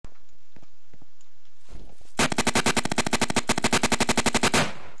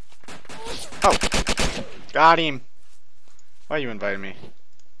Oh, got him. Why you inviting me?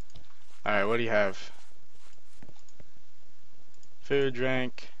 Alright, what do you have? Food,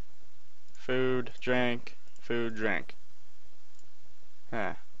 drink. Food, drink. Food, drink.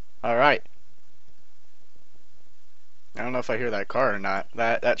 Huh. Alright. I don't know if I hear that car or not.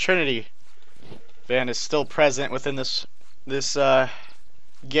 That Trinity van is still present within this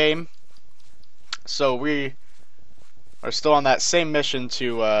game. So we are still on that same mission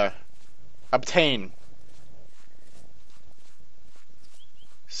to obtain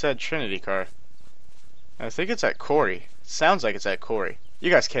said Trinity car. I think it's at Corey. Sounds like it's at Corey.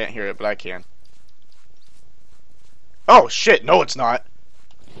 You guys can't hear it, but I can. Oh shit, no it's not.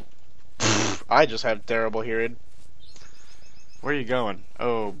 I just have terrible hearing. Where are you going?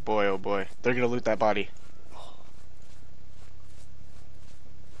 Oh boy, oh boy. They're gonna loot that body.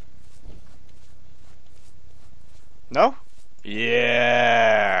 No?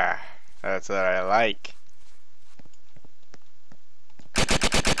 Yeah. That's what I like.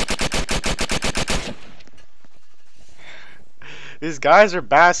 These guys are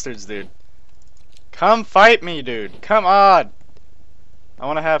bastards, dude. Come fight me, dude. Come on. I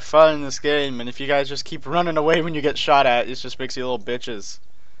want to have fun in this game, and if you guys just keep running away when you get shot at, it just makes you little bitches.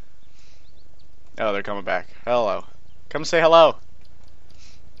 Oh, they're coming back. Hello. Come say hello.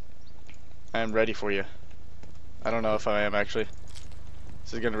 I am ready for you. I don't know if I am, actually.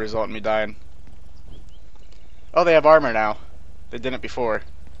 This is going to result in me dying. Oh, they have armor now. They didn't before.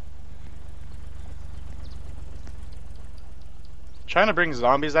 Trying to bring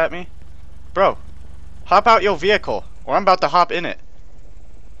zombies at me? Bro, hop out your vehicle, or I'm about to hop in it.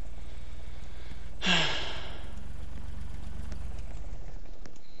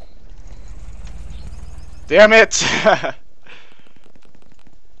 Damn it!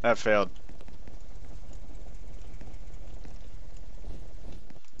 That failed.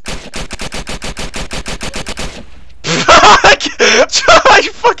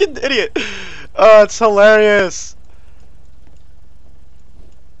 You fucking idiot! Oh, it's hilarious.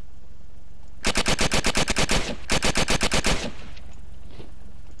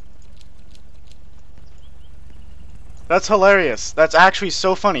 That's hilarious. That's actually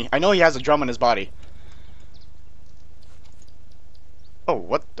so funny. I know he has a drum in his body. Oh,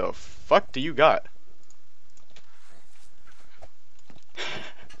 what the fuck do you got?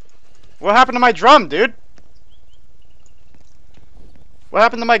 What happened to my drum, dude? What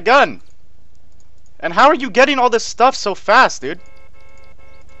happened to my gun? And how are you getting all this stuff so fast, dude?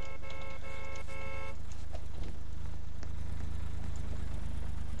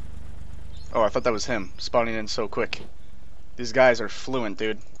 Oh, I thought that was him, spawning in so quick. These guys are fluent,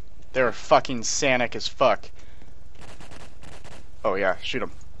 dude. They're fucking Sanic as fuck. Oh yeah, shoot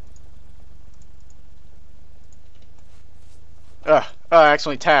him. I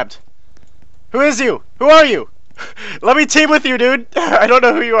accidentally tabbed. Who is you? Who are you? Let me team with you, dude. I don't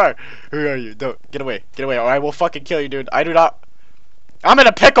know who you are. Who are you? Don't get away. Get away, or I will fucking kill you, dude. I do not. I'm in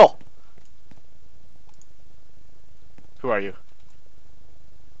a pickle. Who are you?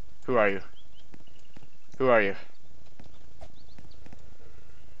 Who are you? Who are you?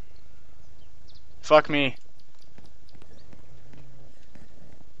 Fuck me.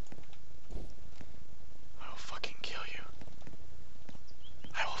 I will fucking kill you.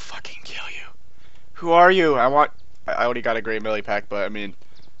 I will fucking kill you. Who are you? I already got a gray melee pack, but I mean,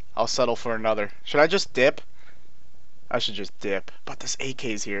 I'll settle for another. Should I just dip? I should just dip. But this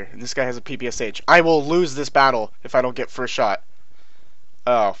AK's here, and this guy has a PPSH. I will lose this battle if I don't get first shot.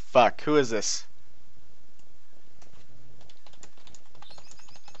 Oh, fuck. Who is this?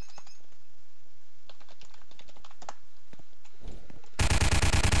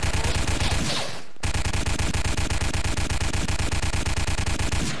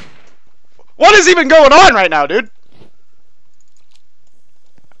 What is even going on right now, dude?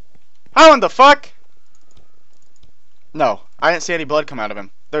 How in the fuck? No, I didn't see any blood come out of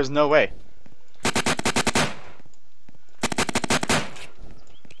him. There's no way.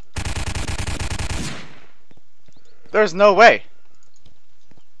 There's no way.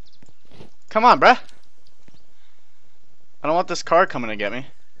 Come on, bruh. I don't want this car coming to get me.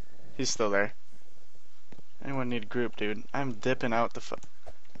 He's still there. Anyone need a group, dude? I'm dipping out the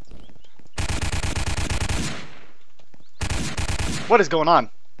What is going on?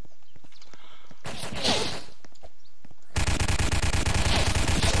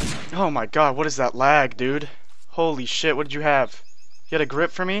 Oh my god, what is that lag, dude? Holy shit, what did you have? You had a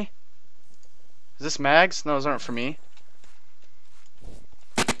grip for me? Is this mags? No, those aren't for me.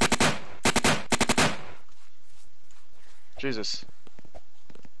 Jesus.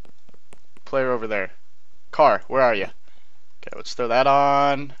 Player over there. Car, where are you? Okay, let's throw that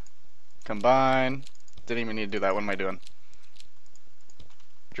on. Combine. Didn't even need to do that. What am I doing?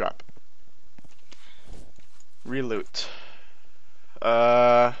 Drop. Reloot.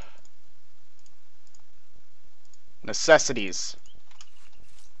 Necessities.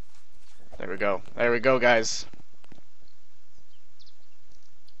 There we go. There we go, guys.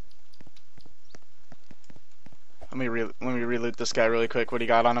 Let me reloot this guy really quick. What do you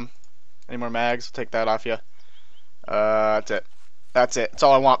got on him? Any more mags? Take that off you. That's it. That's it. That's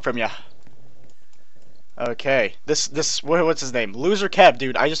all I want from you. Okay. What's his name? Loser Kev,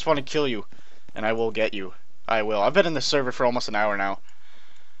 dude. I just want to kill you, and I will get you. I will. I've been in the server for almost an hour now.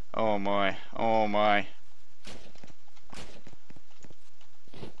 Oh my. Oh my.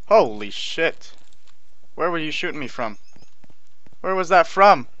 Holy shit. Where were you shooting me from? Where was that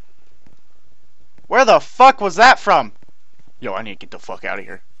from? Where the fuck was that from? Yo, I need to get the fuck out of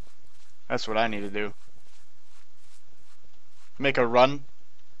here. That's what I need to do. Make a run.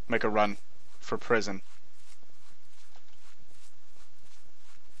 Make a run for prison.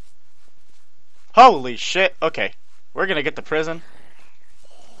 Holy shit. Okay. We're gonna get to prison.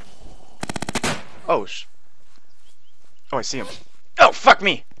 Oh, oh, I see him. Oh, fuck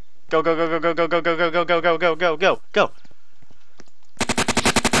me. Go, go, go, go, go, go, go, go, go, go, go, go, go, go, go.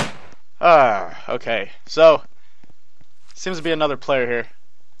 Okay. So, seems to be another player here.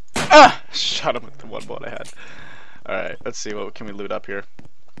 Ah! Shot him with the one bullet I had. Alright, let's see what can we loot up here.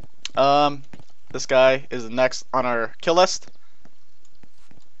 This guy is next on our kill list.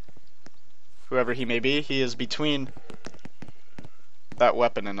 Whoever he may be, he is between that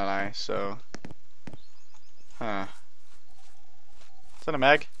weapon and I, so... Huh. Is that a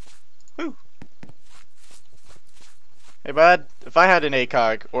mag? Woo! Hey bud, if I had an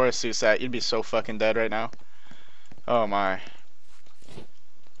ACOG or a SUSAT, you'd be so fucking dead right now. Oh my.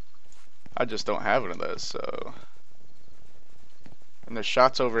 I just don't have one of those, so... And the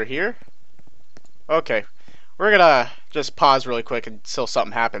shot's over here? Okay. We're gonna just pause really quick until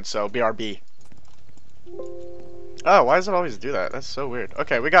something happens, so BRB. Oh, why does it always do that? That's so weird.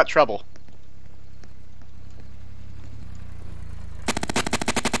 Okay, we got trouble.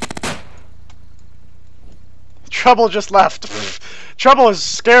 Trouble just left. Trouble is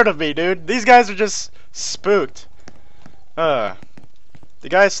scared of me, dude. These guys are just spooked. The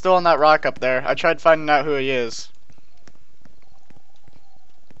guy's still on that rock up there. I tried finding out who he is.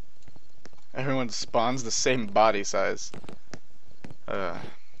 Everyone spawns the same body size.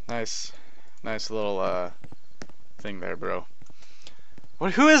 Nice little thing there, bro.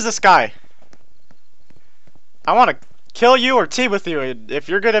 Who is this guy? I want to kill you or team with you. If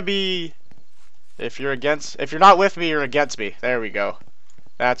you're gonna be, if you're not with me, you're against me. There we go.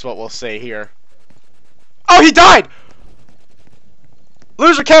 That's what we'll say here. Oh, he died!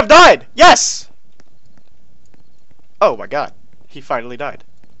 Loser Kev died! Yes! Oh my god. He finally died.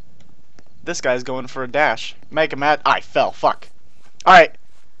 This guy's going for a dash. Make him mad. I fell. Fuck. Alright.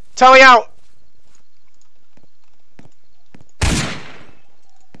 Telly out!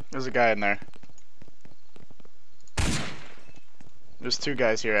 There's a guy in there. There's two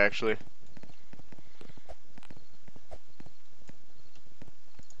guys here, actually.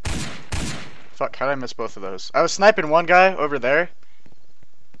 Fuck, how did I miss both of those? I was sniping one guy over there.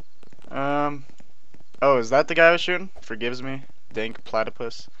 Oh, is that the guy I was shooting? Forgives me. Dank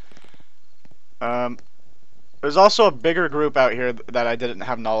platypus. There's also a bigger group out here that I didn't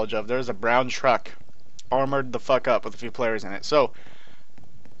have knowledge of. There's a brown truck, armored the fuck up with a few players in it. So,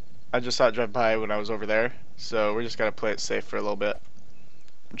 I just saw it drive by when I was over there. So, we just gotta play it safe for a little bit.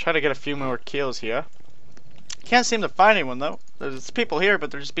 I'm trying to get a few more kills here. Can't seem to find anyone though. There's people here, but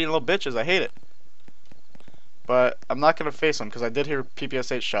they're just being little bitches. I hate it. But I'm not gonna face them because I did hear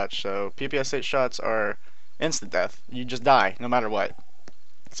PPS-8 shots. So PPS-8 shots are instant death. You just die no matter what.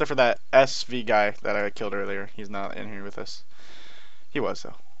 Except for that SV guy that I killed earlier. He's not in here with us. He was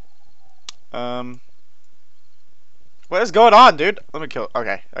though. What is going on, dude? Let me kill.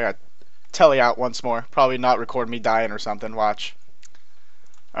 Okay, I got Telly out once more. Probably not record me dying or something. Watch.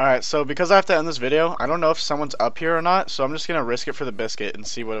 Alright, so because I have to end this video, I don't know if someone's up here or not, so I'm just gonna risk it for the biscuit and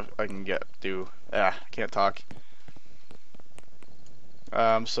see what I can do. I can't talk.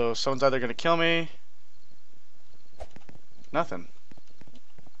 So someone's either gonna kill me. Nothing.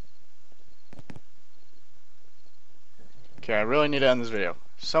 Okay, I really need to end this video.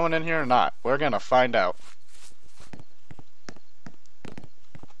 Someone in here or not? We're gonna find out.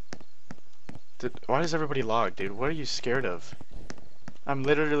 Why does everybody log, dude? What are you scared of? I'm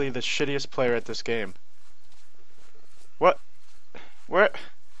literally the shittiest player at this game. What? Where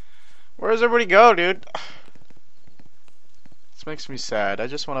does everybody go, dude? This makes me sad. I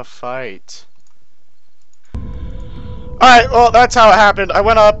just want to fight. Alright, well, that's how it happened. I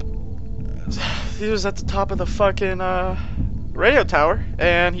went up, He was at the top of the fucking radio tower,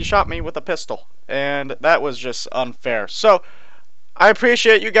 and he shot me with a pistol, and that was just unfair. So I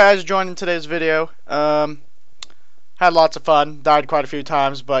appreciate you guys joining today's video. Had lots of fun, died quite a few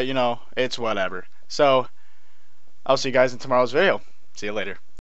times, but you know, it's whatever. So I'll see you guys in tomorrow's video. See you later.